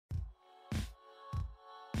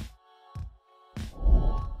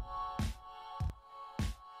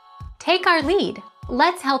Take our lead.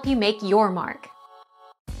 Let's help you make your mark.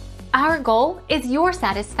 Our goal is your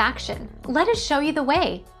satisfaction. Let us show you the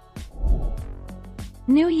way.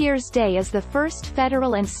 New Year's Day is the first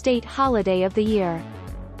federal and state holiday of the year.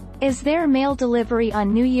 Is there mail delivery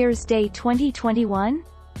on New Year's Day 2021?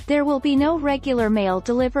 There will be no regular mail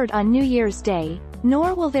delivered on New Year's Day,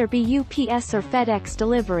 nor will there be UPS or FedEx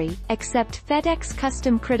delivery, except FedEx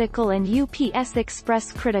Custom Critical and UPS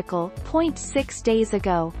Express Critical, 0.6 days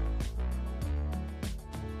ago.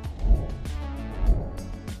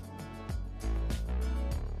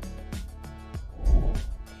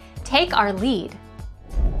 Take our lead.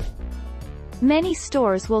 Many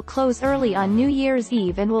stores will close early on New Year's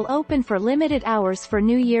Eve and will open for limited hours for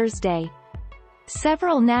New Year's Day.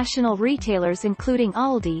 Several national retailers including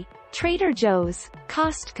Aldi, Trader Joe's,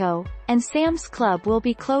 Costco, and Sam's Club will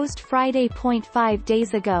be closed Friday. 0.5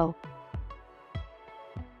 days ago.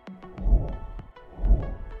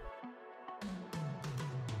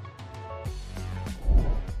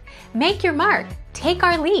 Make your mark. Take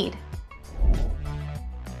our lead.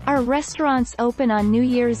 Are restaurants open on New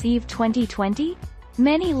Year's Eve 2020?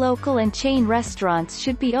 Many local and chain restaurants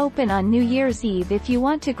should be open on New Year's Eve if you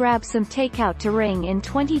want to grab some takeout to ring in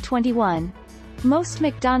 2021. Most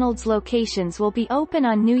McDonald's locations will be open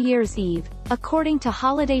on New Year's Eve, according to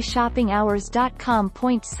HolidayShoppingHours.com.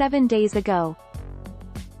 0.7 days ago.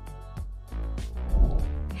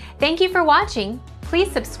 Thank you for watching.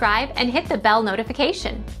 Please subscribe and hit the bell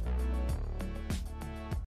notification.